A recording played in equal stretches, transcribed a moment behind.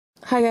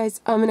Hi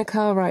guys, I'm in a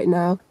car right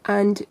now,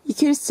 and you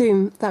could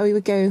assume that we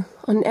would go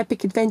on an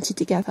epic adventure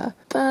together,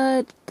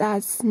 but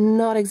that's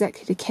not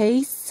exactly the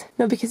case.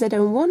 Not because I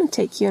don't want to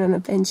take you on an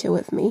adventure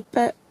with me,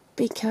 but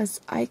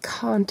because I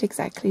can't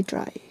exactly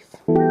drive.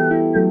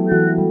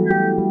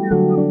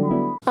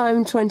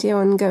 I'm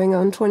 21 going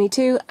on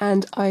 22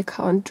 and I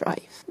can't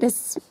drive.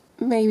 This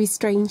may be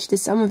strange to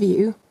some of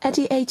you. At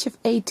the age of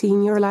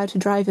 18 you're allowed to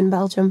drive in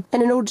Belgium,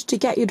 and in order to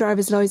get your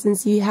driver's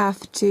license you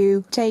have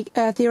to take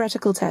a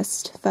theoretical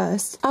test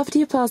first. After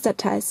you pass that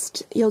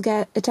test you'll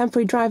get a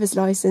temporary driver's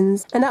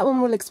license, and that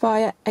one will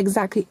expire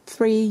exactly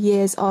 3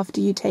 years after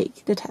you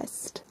take the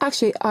test.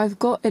 Actually, I've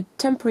got a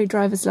temporary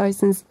driver's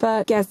license,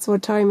 but guess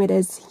what time it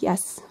is?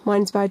 Yes,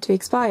 mine's about to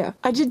expire.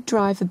 I did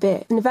drive a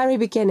bit. In the very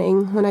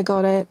beginning when I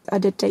got it I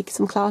did take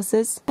some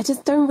classes. I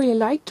just don't really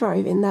like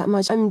driving that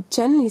much. I'm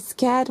generally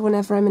scared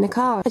whenever I'm in a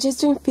car. I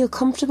just don't feel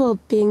comfortable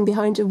being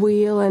behind a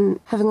wheel and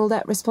having all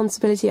that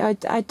responsibility.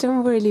 I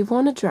don't really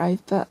want to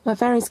drive, but my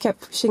parents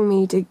kept pushing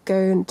me to go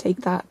and take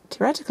that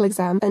theoretical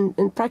exam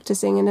and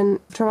practicing, and then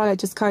after a while I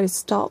just kind of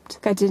stopped.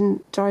 I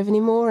didn't drive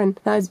anymore, and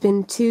now it's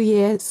been 2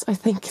 years, I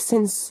think,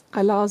 since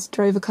I last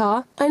drove a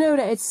car. I know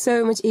that it's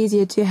so much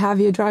easier to have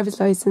your driver's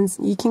license.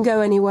 You can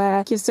go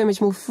anywhere. You're so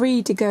much more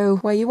free to go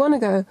where you want to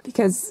go,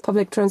 because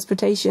public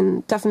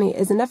transportation definitely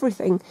isn't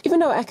everything. Even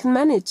though I can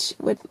manage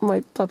with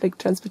my public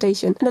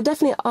transportation, and there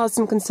definitely are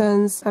some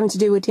concerns having to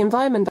do with the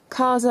environment.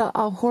 Cars are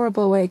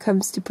horrible when it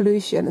comes to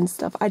pollution and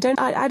stuff. I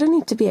don't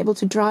need to be able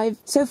to drive.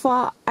 So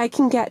far I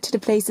can get to the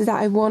places that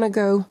I want to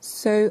go,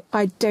 so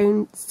I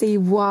don't see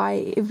why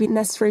it would be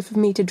necessary for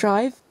me to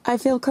drive. I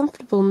feel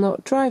comfortable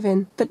not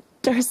driving, but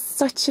there's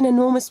such an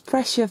enormous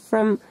pressure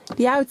from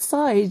the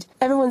outside.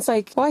 Everyone's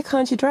like, why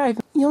can't you drive?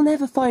 You'll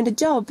never find a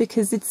job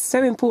because it's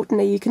so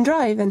important that you can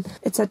drive, and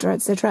etc,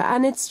 etc.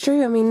 And it's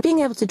true. I mean, being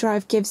able to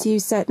drive gives you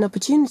certain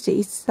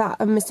opportunities that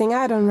I'm missing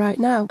out on right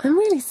now. I'm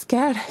really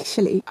scared,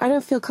 actually. I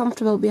don't feel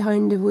comfortable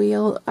behind the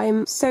wheel.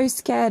 I'm so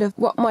scared of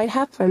what might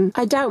happen.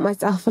 I doubt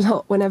myself a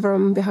lot whenever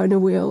I'm behind a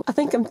wheel. I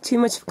think I'm too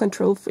much of a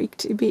control freak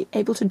to be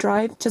able to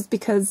drive, just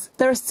because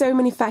there are so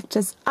many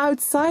factors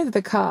outside of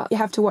the car you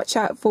have to watch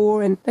out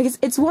for. And like,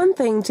 it's one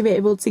thing to be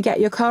able to get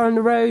your car on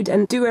the road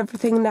and do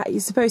everything that you're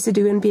supposed to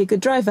do and be a good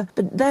driver,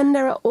 but then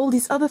there are all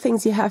these other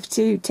things you have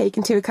to take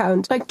into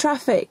account, like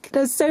traffic.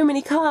 There's so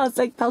many cars.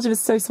 Like, Belgium is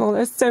so small,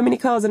 there's so many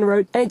cars on the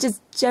road, and it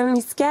just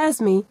generally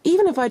scares me.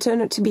 Even if I turn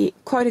out to be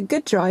quite a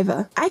good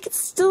driver, I could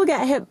still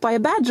get hit by a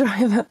bad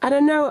driver. I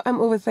don't know, I'm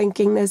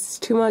overthinking this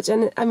too much,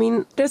 and I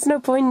mean, there's no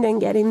point in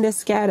getting this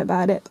scared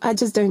about it. I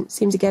just don't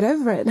seem to get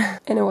over it.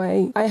 In a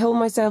way, I hold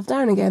myself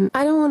down again.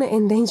 I don't want to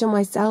endanger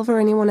myself or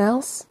anyone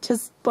else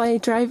just by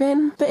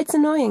driving, but it's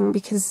annoying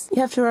because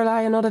you have to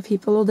rely on other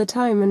people all the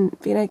time and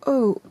be like,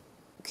 oh,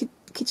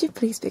 could you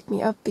please pick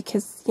me up,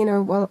 because, you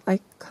know, well, I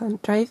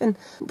can't drive. And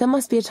there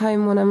must be a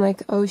time when I'm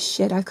like, oh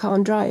shit, I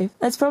can't drive.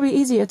 It's probably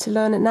easier to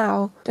learn it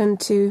now than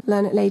to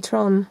learn it later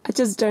on. I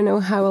just don't know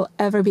how I'll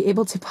ever be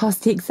able to pass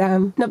the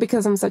exam. Not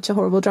because I'm such a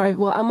horrible driver,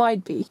 well, I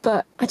might be,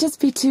 but I'd just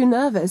be too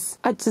nervous.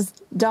 I'd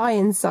just die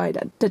inside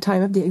at the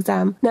time of the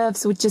exam.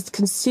 Nerves would just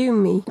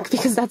consume me,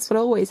 because that's what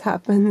always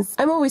happens.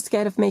 I'm always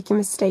scared of making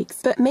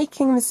mistakes, but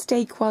making a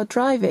mistake while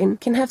driving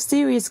can have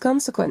serious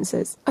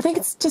consequences. I think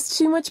it's just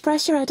too much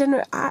pressure. I don't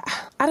know.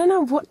 I don't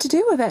know what to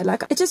do with it.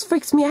 Like, it just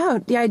freaks me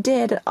out, the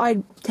idea that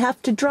I'd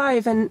have to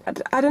drive, and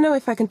I don't know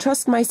if I can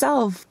trust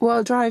myself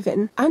while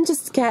driving. I'm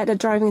just scared that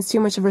driving is too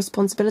much of a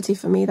responsibility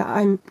for me, that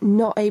I'm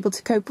not able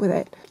to cope with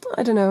it.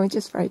 I don't know, it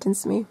just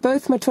frightens me.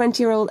 Both my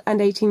 20-year-old and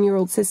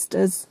 18-year-old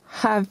sisters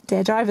have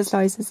their driver's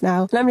license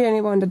now, and I'm the only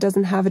one that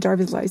doesn't have a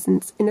driver's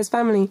license in this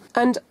family.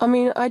 And I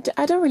mean, I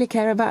don't really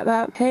care about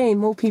that. Hey,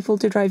 more people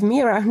to drive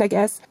me around, I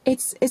guess.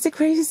 It's a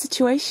crazy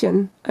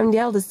situation. I'm the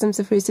eldest, I'm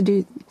supposed to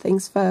do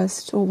things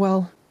first, or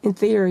well, in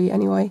theory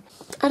anyway.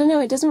 I don't know,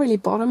 it doesn't really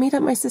bother me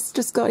that my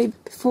sisters got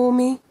it before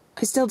me.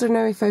 I still don't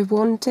know if I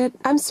want it.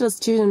 I'm still a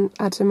student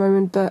at the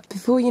moment, but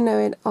before you know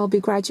it, I'll be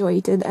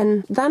graduated.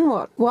 And then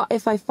what? What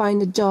if I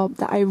find a job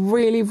that I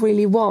really,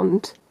 really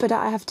want, but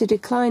I have to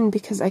decline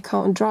because I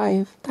can't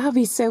drive? That would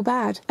be so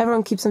bad.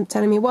 Everyone keeps on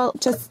telling me, well,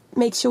 just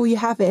make sure you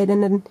have it,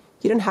 and then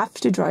you don't have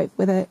to drive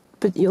with it,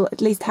 but you'll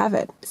at least have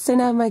it. So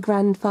now my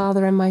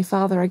grandfather and my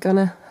father are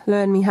gonna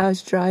learn me how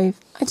to drive.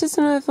 I just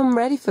don't know if I'm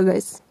ready for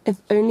this. If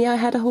only I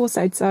had a horse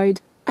outside.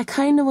 I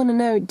kind of want to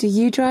know, do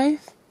you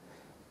drive?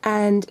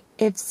 And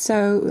if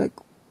so, like,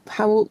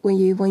 how old were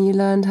you when you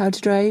learned how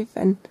to drive?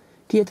 And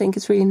do you think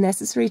it's really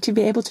necessary to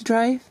be able to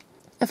drive?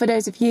 And for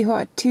those of you who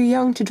are too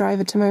young to drive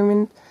at the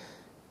moment,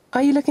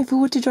 are you looking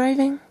forward to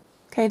driving?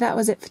 Okay, that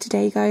was it for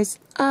today, guys.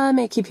 I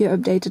may keep you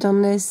updated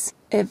on this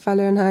if I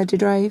learn how to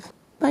drive.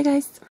 Bye, guys.